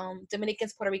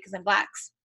Dominicans, Puerto Ricans, and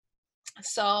Blacks.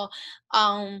 So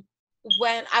um,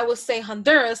 when I would say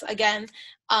Honduras again,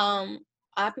 a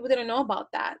lot of people didn't know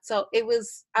about that. So I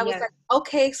was Yes. like,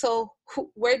 okay, so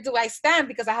where do I stand?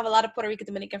 Because I have a lot of Puerto Rican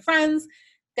Dominican friends.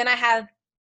 Then I had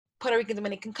Puerto Rican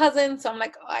Dominican cousins. So I'm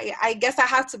like, I guess I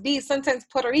have to be sometimes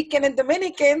Puerto Rican and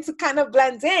Dominican to kind of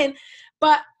blend in.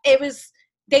 But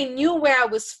they knew where I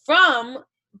was from,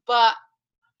 but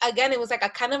again, it was like a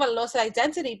kind of a loss of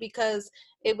identity because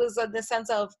it was the sense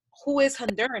of who is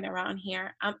Honduran around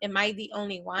here? Am I the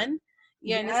only one?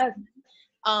 You understand? Yes.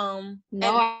 No, And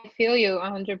I feel you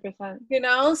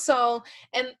 100%. so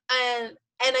and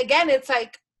again, it's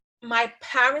like my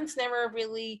parents never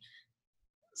really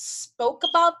spoke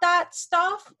about that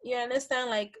stuff. You understand?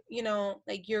 Like,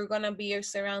 like you're gonna be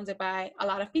surrounded by a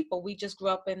lot of people. We just grew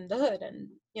up in the hood, and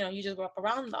you just grew up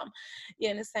around them. You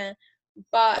understand?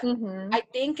 But Mm-hmm. I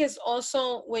think it's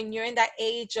also when you're in that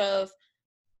age of,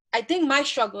 I think my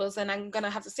struggles, and I'm gonna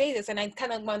have to say this, and I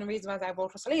kind of one of the reasons why I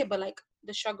vote for Soleil, but like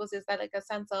the struggles is that like a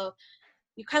sense of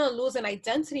you kind of lose an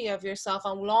identity of yourself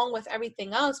along with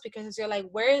everything else because you're like,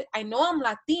 where I know I'm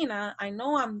Latina, I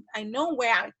know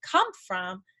where I come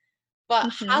from, but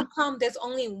Mm-hmm. how come there's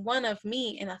only one of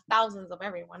me in a thousands of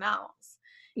everyone else?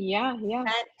 Yeah, yeah.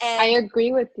 I And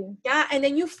agree with you. yeah, and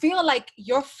then you feel like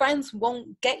your friends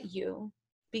won't get you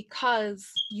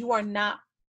because you are not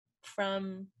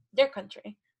from their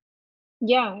country.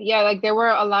 Yeah, yeah. Like there were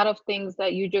a lot of things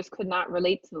that you just could not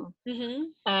relate to. Mhm.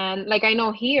 And like I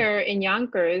know here in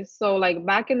Yonkers, so like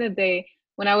back in the day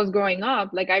when I was growing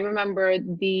up, like I remember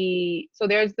so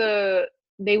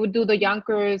they would do the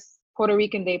Yonkers Puerto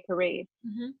Rican Day parade.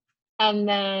 Mhm. And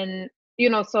then,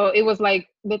 so it was like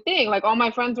the thing, like all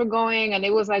my friends were going and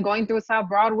it was like going through South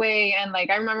Broadway. And like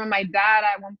I remember my dad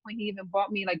at one point, he even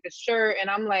bought me like the shirt, and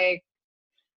I'm like,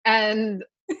 and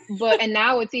and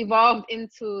now it's evolved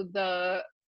into the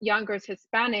Yonkers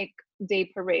Hispanic Day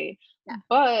parade. Yeah.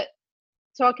 But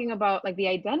talking about like the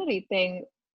identity thing,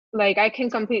 like I can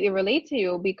completely relate to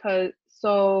you because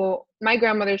so my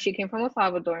grandmother, she came from El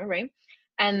Salvador, right?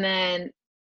 And then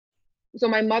so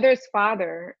my mother's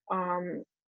father,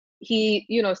 he,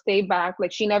 stayed back,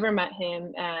 like she never met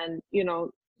him, and he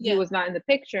Yeah. was not in the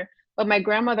picture. But my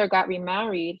grandmother got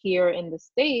remarried here in the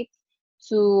States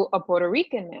to a Puerto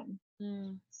Rican man.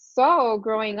 Mm. So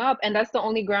growing up, and that's the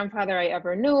only grandfather I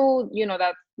ever knew,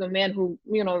 that's the man who,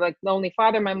 like the only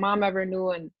father my mom ever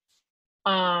knew. And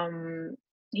um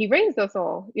he raised us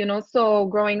all, so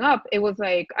growing up it was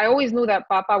like I always knew that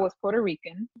Papa was Puerto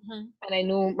Rican, Mhm. and I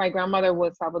knew my grandmother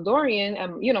was Salvadorian,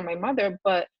 and my mother.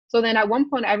 But so then at one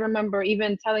point I remember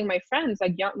even telling my friends,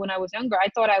 like when I was younger, I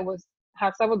thought I was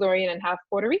half Salvadorian and half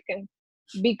Puerto Rican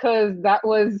because that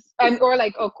was or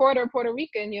like a quarter Puerto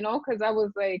Rican, because I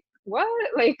was like, what?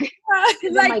 Like,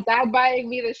 and then Like, my dad buying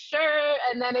me the shirt,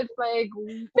 and then it's like,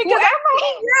 who because am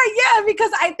I? yeah,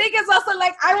 because I think it's also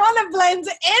like I want to blend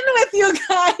in with you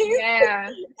guys. Yeah,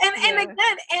 And yeah.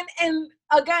 again, and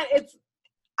again, it's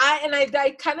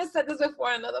I kind of said this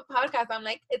before in another podcast. I'm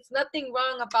like, it's nothing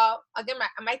wrong about, again,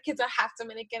 my kids are half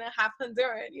Dominican and half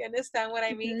Honduran. You understand what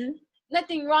I mean? Hmm.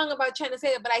 Nothing wrong about trying to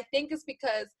say that, but I think it's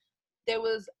because there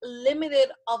was limited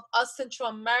of us Central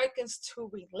Americans to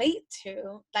relate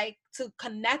to, like to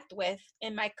connect with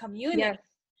in my community. Yes.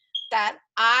 that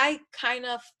I kind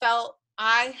of felt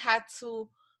I had to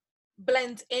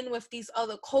blend in with these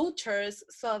other cultures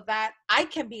so that I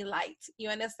can be liked, you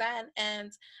understand?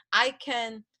 And I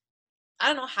can, I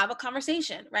don't know, have a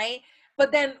conversation, right?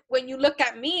 But then when you look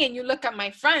at me and you look at my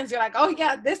friends, you're like, oh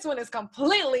yeah, this one is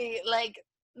completely like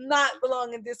not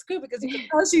belong in this group because you could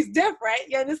tell she's different.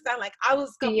 You understand? Like I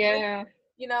was completely, Yeah.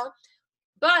 you know,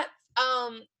 but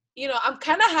I'm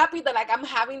kind of happy that like I'm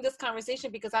having this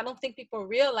conversation because I don't think people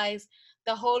realize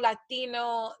the whole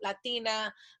Latina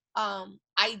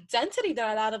identity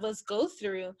that a lot of us go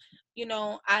through,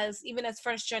 as even as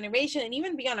first generation and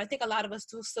even beyond. I think a lot of us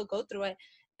do still go through it,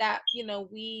 that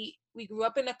we grew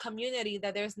up in a community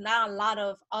that there's not a lot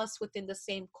of us within the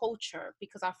same culture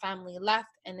because our family left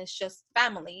and it's just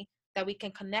family that we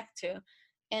can connect to.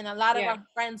 And a lot of Yeah. our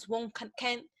friends won't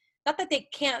can not that they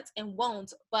can't and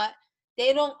won't, but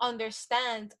they don't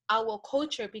understand our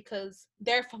culture because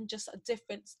they're from just a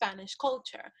different Spanish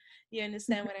culture. You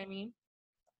understand what I mean?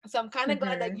 So I'm kind of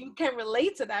glad that Hmm. you can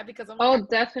relate to that because I'm like, Oh,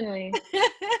 definitely.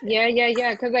 Yeah, yeah,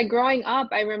 yeah. Because like growing up,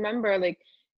 I remember like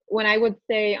when I would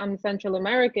say I'm Central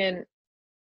American,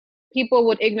 people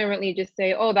would ignorantly just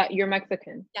say, "Oh, that you're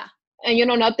Mexican." yeah, And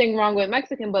nothing wrong with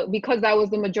Mexican, but because that was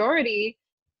the majority,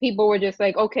 people were just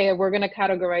like, "Okay, we're gonna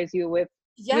categorize you with,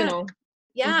 you yeah, know."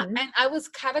 yeah. Mhm. And I was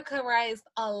categorized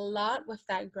a lot with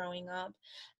that growing up.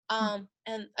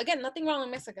 And again, nothing wrong with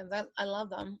Mexicans. I love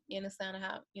them. You understand? I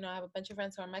have a bunch of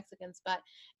friends who are Mexicans, but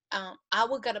I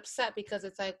would get upset because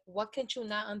it's like, what can't you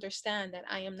not understand that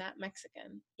I am not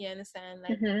Mexican? You understand?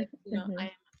 Like, Mhm. I Mhm. am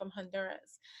from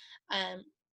Honduras. Um,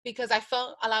 because I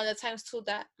felt a lot of the times too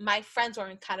that my friends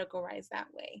weren't categorized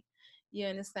that way. You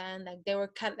understand? Like they were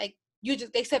kind of like,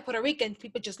 they said Puerto Rican,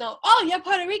 people just know, oh, you're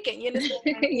Puerto Rican. You understand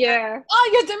what I mean? Yeah. Oh,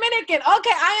 you're Dominican.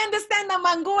 Okay, I understand the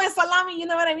mango and salami. You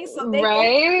know what I mean? So they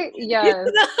Right? you Yes.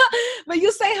 know, but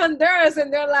you say Honduras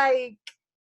and they're like,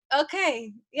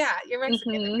 okay, yeah, you're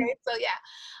Mexican. Mhm. Okay, so yeah.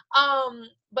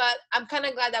 But I'm kind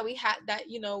of glad that we had that,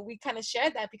 we kind of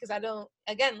shared that because I don't,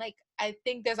 again, like, I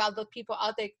think there's other people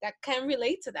out there that can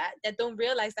relate to that, that don't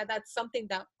realize that that's something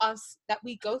that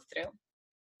we go through.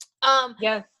 Um,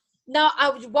 Yes. Now, I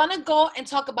want to go and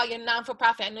talk about your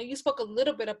non-for-profit. I know you spoke a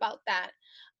little bit about that.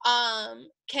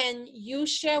 Can you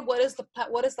share what is the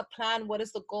plan? What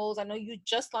is the goals? I know you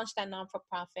just launched that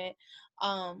non-for-profit,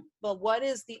 but what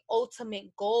is the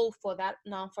ultimate goal for that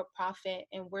non-for-profit,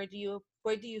 and where do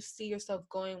you see yourself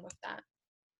going with that?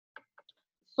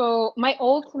 So my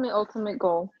ultimate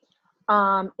goal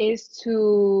is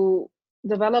to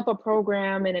develop a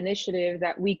program and initiative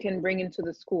that we can bring into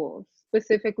the schools,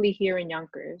 specifically here in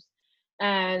Yonkers.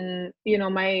 And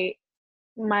my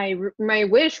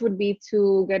wish would be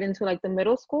to get into like the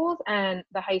middle schools and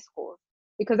the high schools,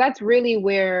 because that's really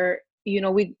where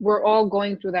we're all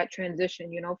going through that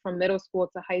transition, from middle school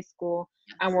to high school,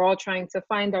 and Yes. we're all trying to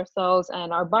find ourselves,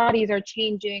 and our bodies are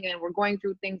changing, and we're going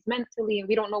through things mentally, and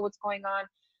we don't know what's going on.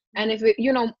 And if it,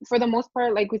 for the most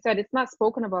part, like we said, it's not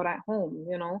spoken about at home.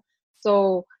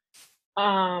 So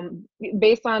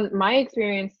based on my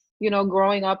experience,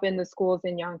 growing up in the schools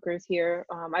in Yonkers here,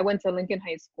 I went to Lincoln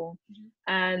High School, Mhm.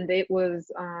 and it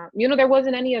was, there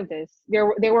wasn't any of this. There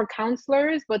were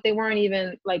counselors, but they weren't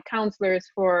even like counselors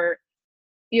for,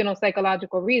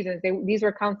 psychological reasons. These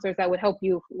were counselors that would help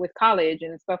you with college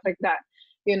and stuff like that.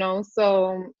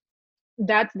 So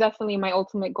that's definitely my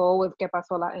ultimate goal with Que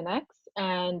Paso Latinx,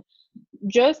 and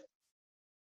just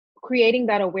creating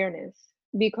that awareness.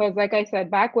 Because, like I said,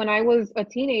 back when I was a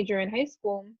teenager in high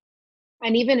school,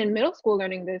 and even in middle school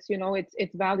learning this,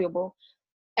 it's valuable,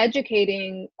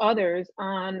 educating others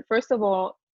on, first of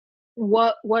all,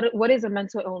 what is a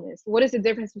mental illness, what is the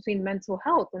difference between mental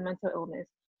health and mental illness,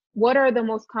 what are the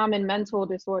most common mental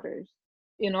disorders,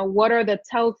 what are the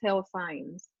telltale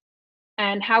signs,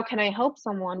 and how can I help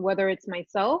someone, whether it's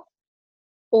myself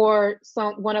or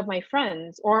one of my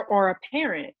friends, or a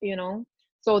parent.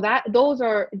 So that those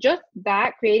are just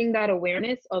that, creating that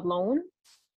awareness alone,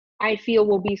 I feel,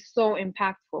 will be so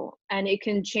impactful, and it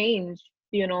can change,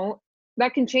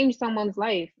 that can change someone's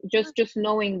life, just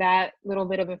knowing that little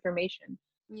bit of information.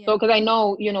 Yeah. So, because I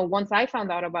know, once I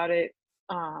found out about it,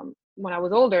 when I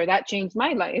was older, that changed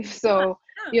my life. Yeah. So,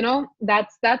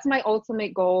 that's my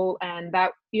ultimate goal, and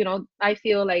that, I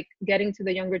feel like getting to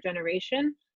the younger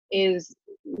generation Yeah. is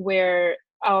where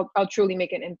I'll truly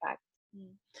make an impact.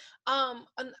 Mm.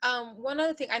 And, one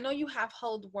other thing, I know you have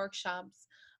held workshops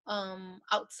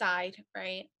outside,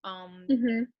 right?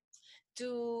 Hmm.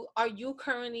 Do Are you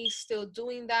currently still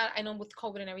doing that? I know with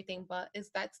COVID and everything, but is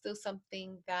that still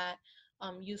something that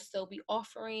you still be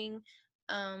offering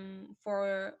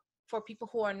for people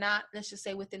who are not, let's just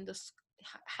say, within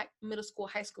middle school,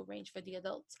 high school range for the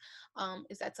adults.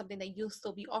 Is that something that you'll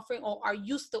still be offering, or are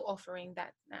you still offering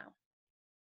that now?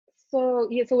 So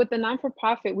yeah, so with the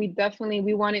non-for-profit, we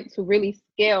wanted to really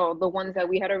scale the ones that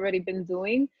we had already been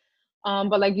doing.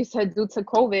 But like you said, due to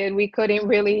COVID, we couldn't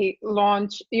really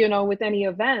launch, with any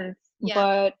events. Yeah.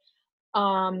 But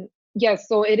yes,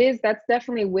 so it is, that's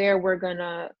definitely where we're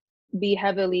gonna be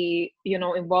heavily,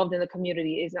 involved in the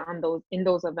community, is on those in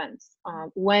those events.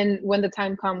 When the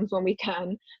time comes when we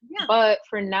can. Yeah. But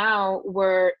for now,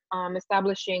 we're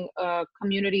establishing a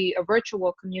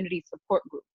virtual community support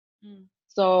group. Mm.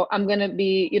 So I'm gonna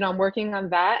be, I'm working on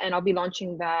that, and I'll be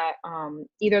launching that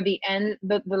either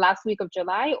the last week of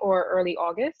July or early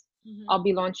August. Hmm. I'll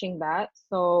be launching that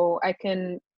so I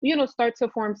can, start to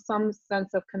form some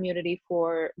sense of community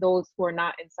for those who are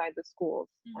not inside the schools.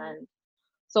 Hmm. And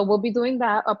so we'll be doing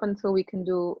that up until we can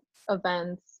do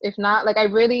events. If not, like,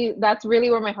 that's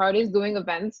really where my heart is, doing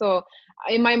events. So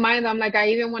in my mind, I'm like, I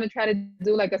even want to try to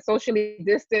do like a socially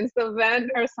distanced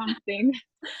event or something.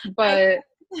 I But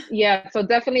yeah, so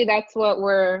definitely that's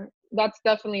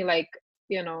definitely like,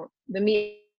 the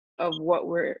meat of what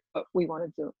we want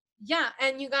to do. Yeah,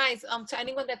 and you guys, to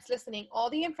anyone that's listening, all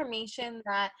the information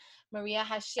that Maria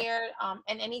has shared,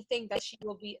 and anything that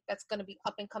that's going to be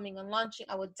up and coming and launching,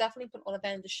 I would definitely put all of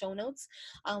that in the show notes.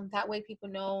 That way people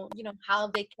know, how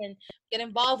they can get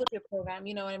involved with your program.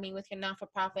 You know what I mean, with your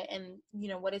non-for-profit, and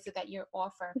what is it that you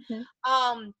offer. Mhm.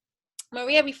 Um,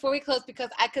 Maria, before we close, because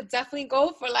I could definitely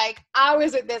go for like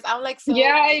hours with this. I'm like so.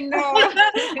 Yeah, I know. I'm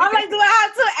like, do I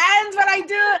have to end? But I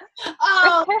do.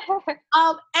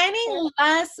 Any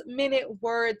last minute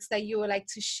words that you would like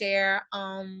to share?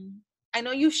 I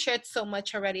know you shared so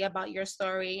much already about your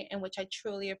story, and which I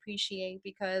truly appreciate,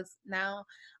 because now,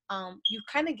 you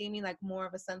kind of gave me like more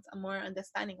of a sense, a more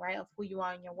understanding, right, of who you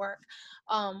are in your work.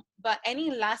 But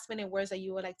any last minute words that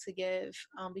you would like to give,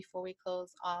 before we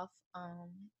close off,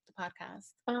 the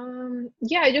podcast?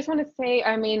 yeah, I just want to say,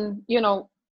 I mean,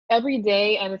 every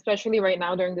day, and especially right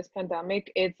now during this pandemic,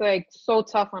 it's like so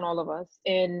tough on all of us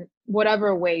in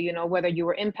whatever way, whether you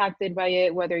were impacted by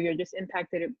it, whether you're just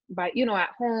impacted by, at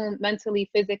home, mentally,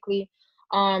 physically.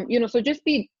 So just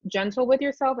be gentle with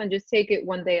yourself and just take it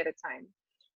one day at a time.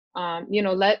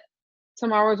 Let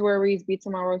tomorrow's worries be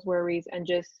tomorrow's worries, and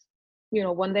just,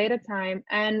 one day at a time.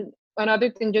 And another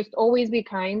thing, just always be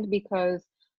kind, because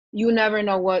you never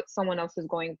know what someone else is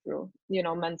going through,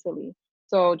 mentally.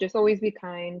 So just always be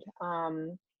kind.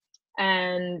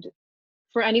 And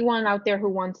for anyone out there who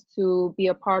wants to be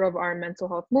a part of our mental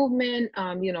health movement,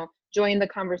 join the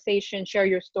conversation, share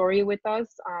your story with us.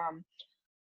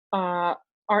 Uh,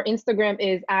 our Instagram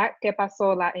is at Que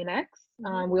Paso Latinx.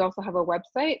 Mhm. We also have a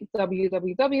website,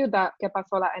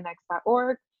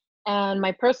 www.quepasolatinx.org. And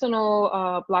my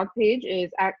personal blog page is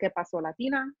at Que Paso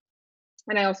Latina.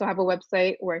 And I also have a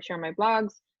website where I share my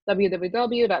blogs,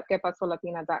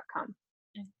 www.quepasolatina.com.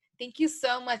 Thank you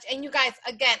so much. And you guys,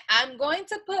 again, I'm going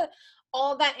to put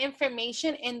all that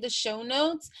information in the show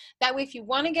notes. That way, if you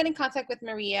want to get in contact with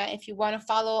Maria, if you want to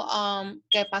follow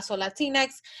Que Paso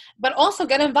Latinx, but also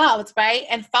get involved, right?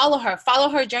 And follow her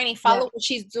journey, Yeah. follow what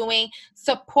she's doing,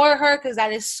 support her, because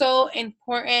that is so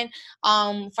important.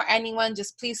 For anyone,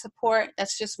 just please support.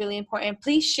 That's just really important.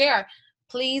 Please share.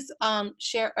 Please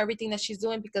share everything that she's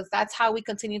doing, because that's how we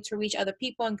continue to reach other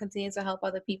people and continue to help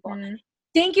other people. Mhm.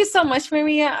 Thank you so much,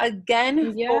 Maria,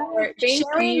 again Yes, for thank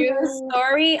sharing your you.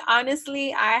 story.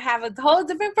 Honestly, I have a whole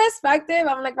different perspective.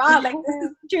 I'm like, wow, like this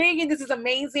is intriguing. This is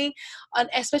amazing, and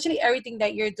especially everything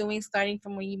that you're doing, starting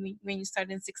from when you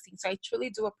started in 16. So I truly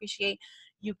do appreciate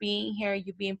you being here,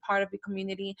 you being part of the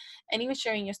community, and even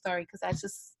sharing your story, because that's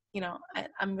just,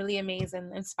 I'm really amazed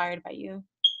and inspired by you.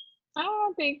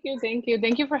 Oh, thank you, thank you.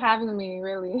 Thank you for having me,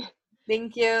 really.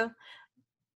 Thank you.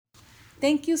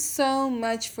 Thank you so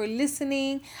much for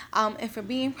listening, and for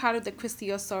being part of the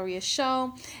Christy Osoria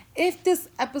show. If this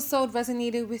episode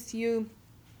resonated with you,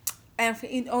 and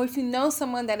or if you know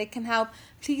someone that it can help,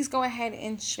 please go ahead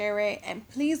and share it. And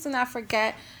please do not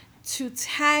forget to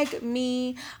tag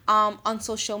me, on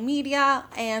social media.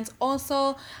 And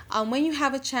also, when you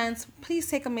have a chance, please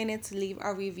take a minute to leave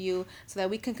a review, so that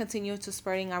we can continue to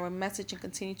spreading our message and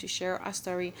continue to share our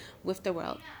story with the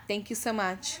world. Thank you so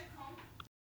much.